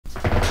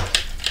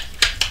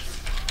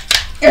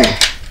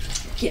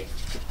Get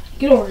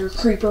over here,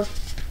 creeper.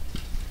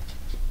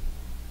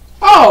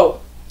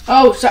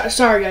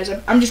 Sorry guys.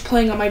 I'm just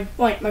playing on my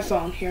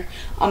phone here.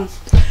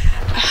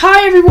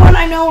 Hi everyone.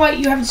 I know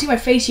you haven't seen my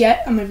face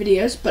yet on my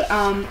videos, but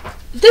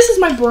this is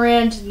my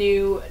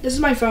this is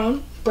my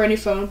phone, brand new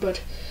phone,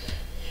 but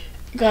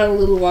got it a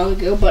little while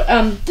ago. But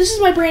this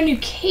is my brand new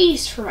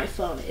case for my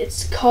phone.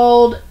 It's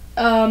called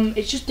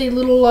it's just a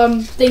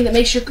little thing that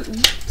makes your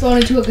phone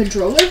into a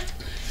controller,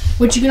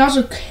 which you can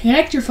also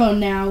connect your phone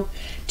now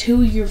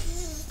to your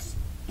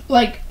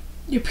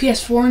your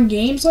PS4 and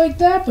games like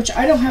that, which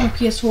I don't have a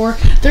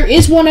PS4. There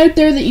is one out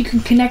there that you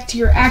can connect to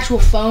your actual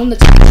phone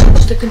that's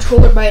just a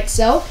controller by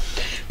itself,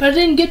 but I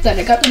didn't get that.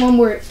 I got the one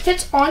where it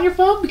fits on your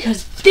phone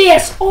because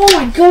oh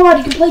my god,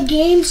 you can play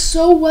games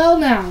so well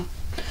now.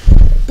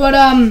 But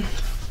I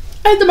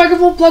had the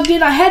microphone plugged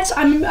in.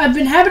 I've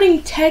been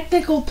having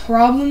technical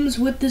problems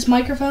with this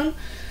microphone.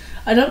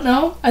 I don't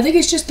know. I think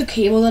it's just the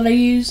cable that I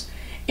use.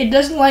 It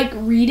doesn't like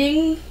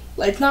reading.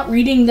 It's not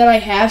reading that I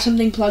have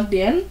something plugged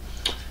in.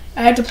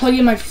 I had to plug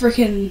in my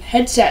freaking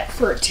headset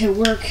for it to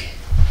work.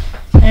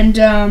 And,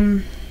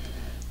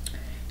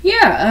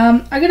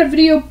 yeah, I got a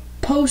video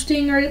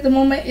posting right at the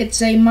moment.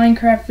 It's a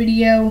Minecraft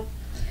video.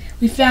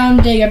 We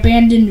found a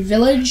abandoned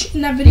village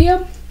in that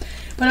video,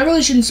 but I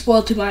really shouldn't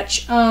spoil too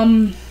much.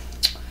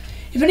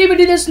 If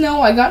anybody doesn't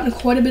know, I got in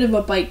quite a bit of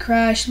a bike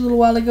crash a little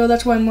while ago.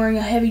 That's why I'm wearing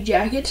a heavy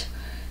jacket,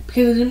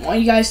 because I didn't want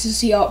you guys to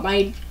see all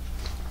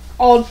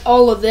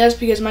of this,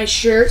 because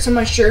some of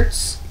my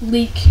shirts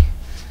leak.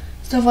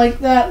 Stuff like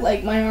that,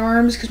 like my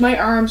arms, because my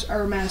arms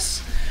are a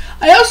mess.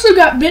 I also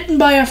got bitten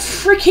by a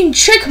freaking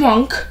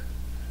chickmunk.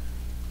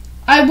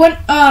 I went,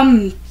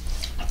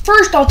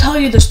 first I'll tell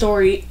you the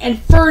story,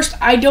 and first,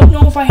 I don't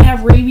know if I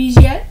have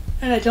rabies yet,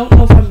 and I don't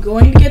know if I'm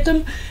going to get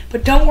them,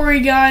 but don't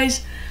worry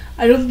guys,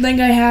 I don't think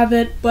I have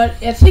it,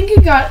 but I think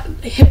it got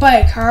hit by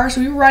a car,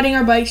 so we were riding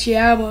our bikes,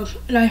 yeah,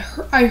 and I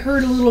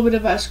heard a little bit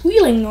of a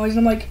squealing noise, and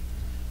I'm like,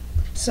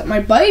 is that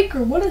my bike,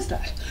 or what is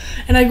that?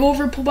 And I go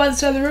over and pull by the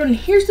side of the road, and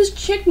here's this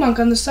chickmunk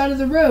on the side of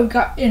the road.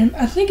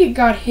 I think it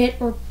got hit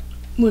or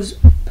was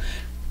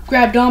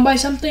grabbed on by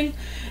something.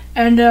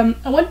 And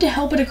I went to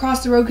help it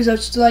across the road because I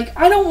was just like,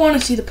 I don't want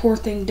to see the poor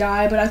thing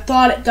die. But I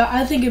thought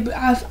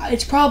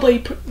it's probably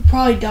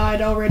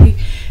died already.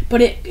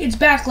 But its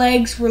back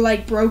legs were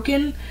like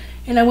broken,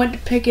 and I went to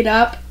pick it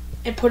up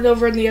and put it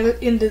over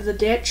into the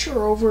ditch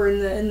or over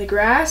in the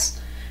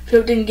grass, so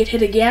it didn't get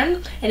hit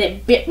again. And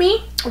it bit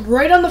me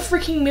right on the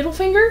freaking middle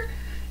finger.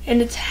 And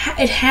it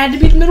had to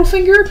be the middle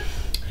finger.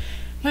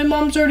 My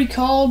mom's already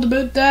called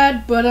about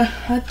that, but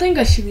I think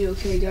I should be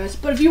okay, guys.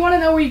 But if you want to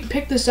know where you can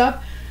pick this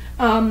up,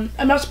 I'm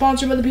not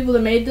sponsored by the people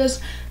that made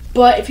this,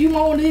 but if you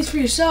want one of these for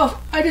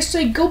yourself, I just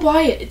say go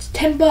buy it. It's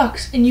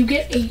 $10, and you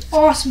get an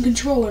awesome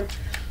controller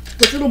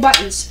with little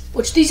buttons,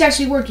 which these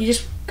actually work. You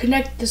just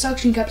connect the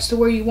suction cups to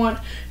where you want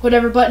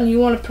whatever button you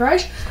want to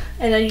press,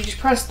 and then you just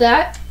press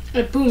that,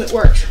 and boom, it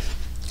works.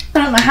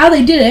 I don't know how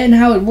they did it and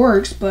how it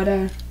works,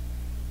 but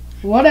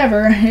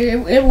whatever,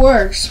 it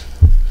works.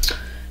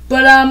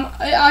 But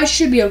I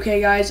should be okay,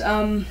 guys.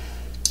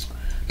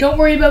 Don't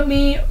worry about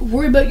me.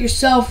 Worry about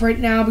yourself right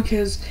now,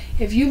 because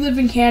if you live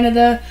in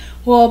Canada,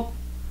 well,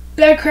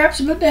 bad crap's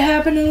about to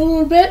happen in a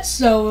little bit.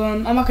 So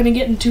I'm not gonna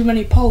get into too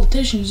many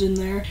politicians in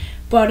there,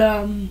 but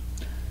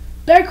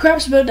bad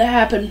crap's about to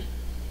happen.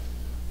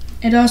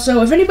 And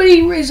also, if anybody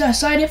is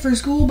excited for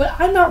school, but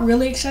I'm not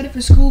really excited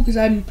for school because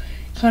I'm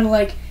kind of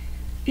like,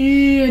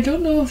 I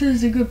don't know if this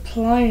is a good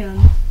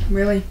plan,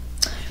 really.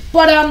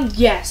 But,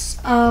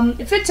 yes,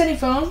 if it's any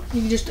phone,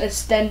 you can just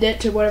extend it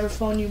to whatever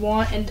phone you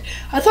want, and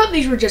I thought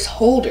these were just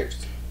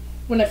holders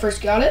when I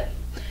first got it,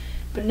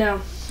 but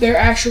no, they're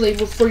actually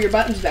for your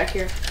buttons back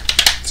here,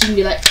 so you can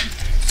be like,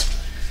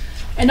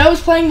 and I was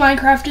playing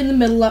Minecraft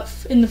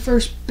in the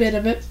first bit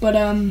of it, but,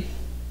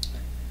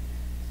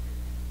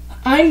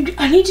 I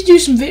need to do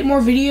some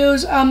more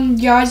videos,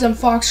 guys, on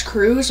Fox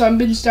Crew, so I've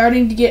been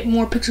starting to get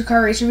more Pixel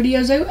Car Racer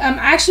videos out. I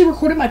actually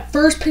recorded my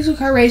first Pixel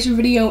Car Racer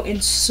video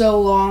in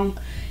so long,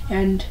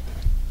 and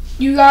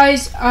you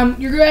guys,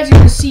 you're guys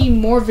going to see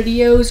more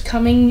videos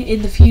coming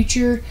in the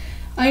future.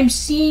 I'm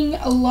seeing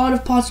a lot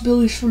of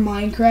possibilities for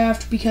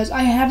Minecraft because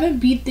I haven't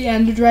beat the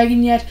Ender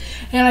Dragon yet,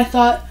 and I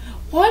thought,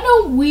 why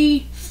don't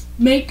we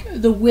make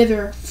the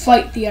Wither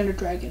fight the Ender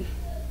Dragon?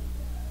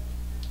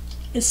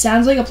 It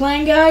sounds like a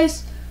plan,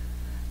 guys.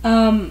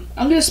 I'm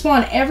gonna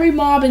spawn every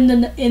mob in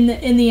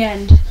the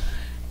end,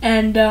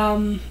 and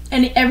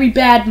every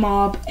bad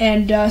mob,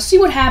 and see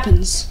what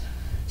happens.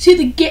 See if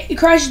it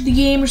crashes the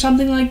game or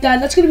something like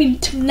that. That's gonna be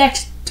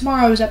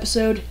tomorrow's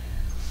episode.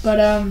 But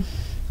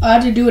I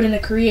have to do it in a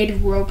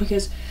creative world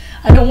because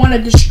I don't want to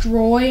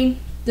destroy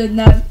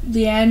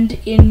the end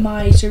in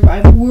my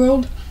survival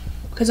world,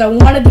 because I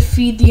want to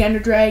defeat the Ender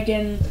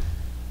Dragon.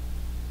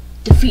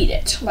 Defeat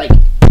it, like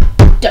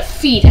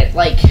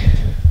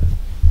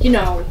you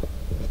know.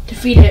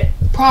 Defeat it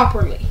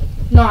properly,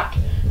 not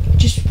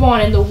just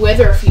spawn in the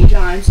Wither a few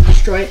times and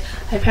destroy it.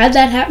 I've had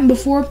that happen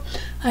before.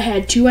 I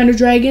had 2 Ender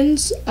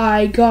Dragons.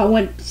 I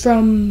went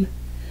from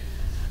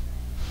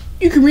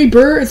you can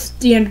rebirth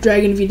the Ender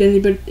Dragon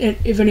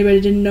if anybody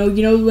didn't know.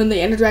 You know, when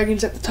the Ender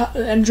Dragon's at the top,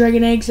 the Ender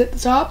Dragon eggs at the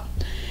top,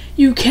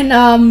 you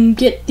can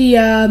get the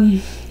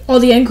all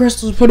the end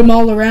crystals, put them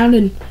all around,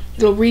 and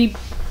it'll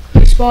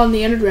respawn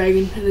the Ender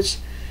Dragon, and it's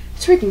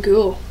freaking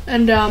cool.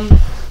 And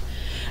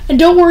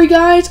don't worry,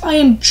 guys,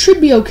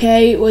 should be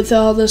okay with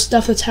all the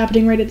stuff that's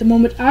happening right at the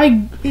moment.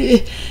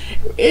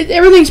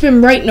 Everything's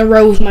been right in a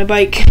row with my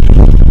bike.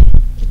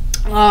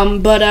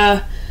 But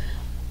I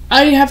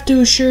have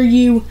to assure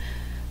you,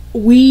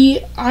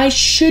 I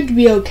should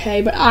be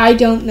okay, but I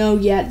don't know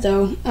yet,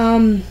 though.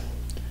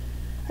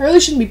 I really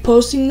shouldn't be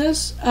posting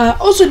this.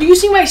 Also, do you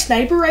see my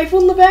sniper rifle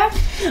in the back?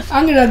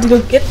 I'm gonna have to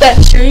go get that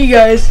and show you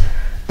guys.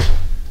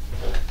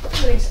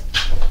 It's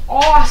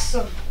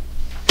awesome.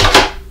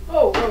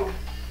 Oh, whoa.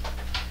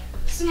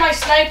 This is my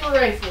sniper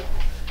rifle.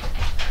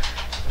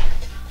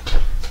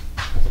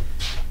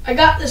 I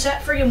got this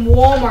at friggin'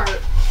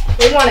 Walmart.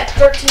 They want it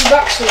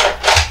 $13 for it.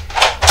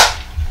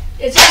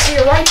 It's actually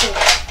a rifle.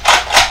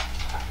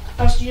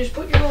 So you just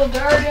put your little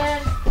dart in.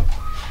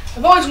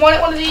 I've always wanted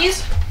one of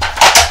these.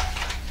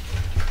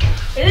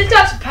 And it's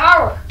got some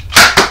power.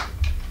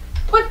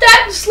 Put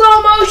that in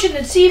slow motion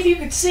and see if you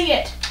can see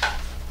it.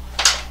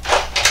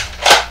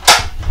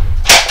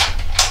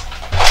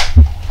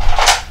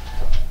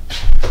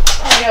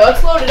 Okay,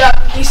 let's load it up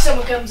in case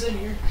someone comes in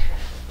here.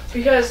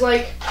 Because,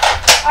 like,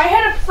 I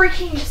had a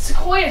freaking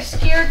Sequoia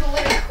scared the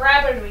living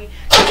crap out of me.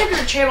 Check out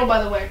her channel,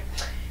 by the way.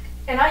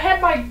 And I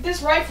had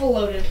this rifle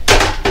loaded.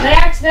 And I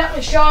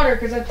accidentally shot her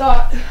because I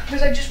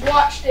just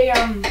watched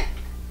I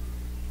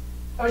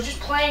was just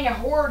playing a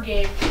horror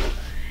game.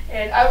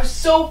 And I was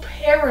so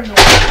paranoid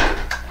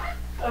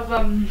of,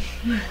 and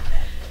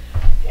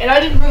I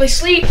didn't really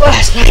sleep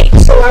last night,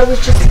 so I was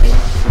just,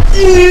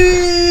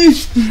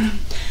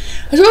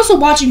 I was also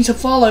watching some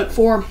Fallout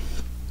 4.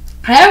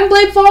 I haven't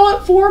played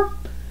Fallout 4,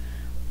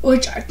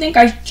 which I think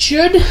I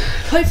should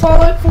play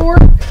Fallout 4,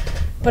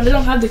 but I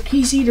don't have the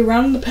PC to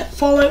run the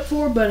Fallout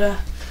 4, but,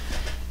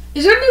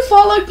 is there a new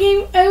Fallout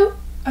game out?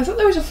 I thought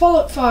there was a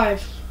Fallout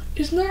 5.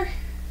 Isn't there?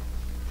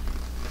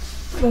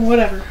 Well,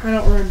 whatever. I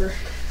don't remember.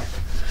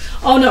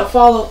 Oh, no.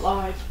 Fallout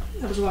Live.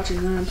 I was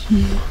watching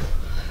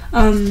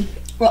that.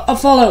 Well, a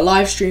Fallout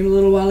live stream a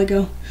little while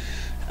ago.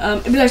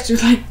 It was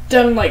actually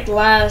done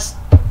last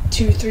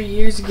 2-3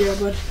 years ago,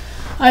 but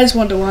I just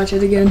wanted to watch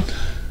it again.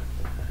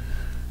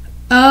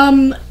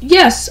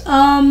 Yes.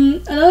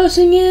 Another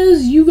thing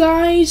is, you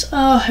guys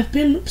have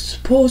been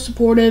so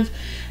supportive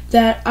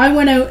that I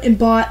went out and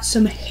bought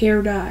some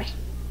hair dye.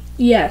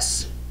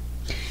 Yes.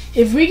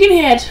 If we can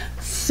hit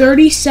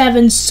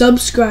 37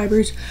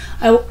 subscribers,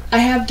 I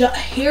have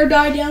hair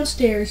dye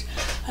downstairs.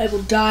 I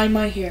will dye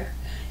my hair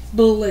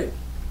blue.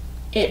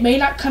 It may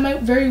not come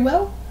out very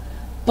well,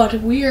 but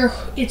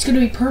it's going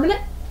to be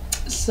permanent.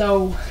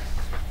 So,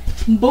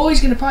 Boy's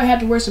going to probably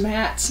have to wear some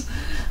hats.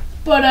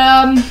 But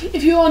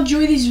if you all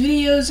enjoy these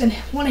videos and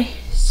want to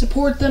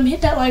support them, hit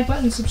that like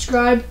button and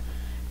subscribe.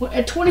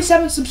 At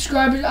 27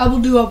 subscribers, I will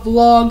do a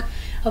vlog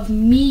of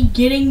me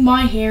getting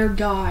my hair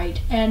dyed.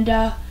 And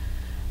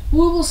we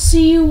will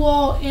see you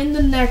all in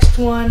the next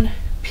one.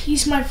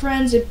 Peace, my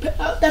friends.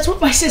 That's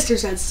what my sister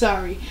said.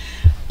 Sorry.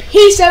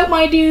 Peace out,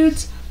 my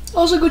dudes.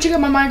 Also, go check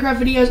out my Minecraft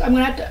videos.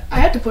 I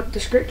have to put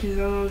descriptions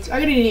on those.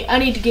 I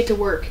need to get to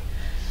work.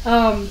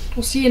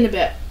 We'll see you in a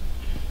bit.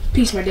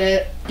 Peace, my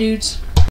dudes.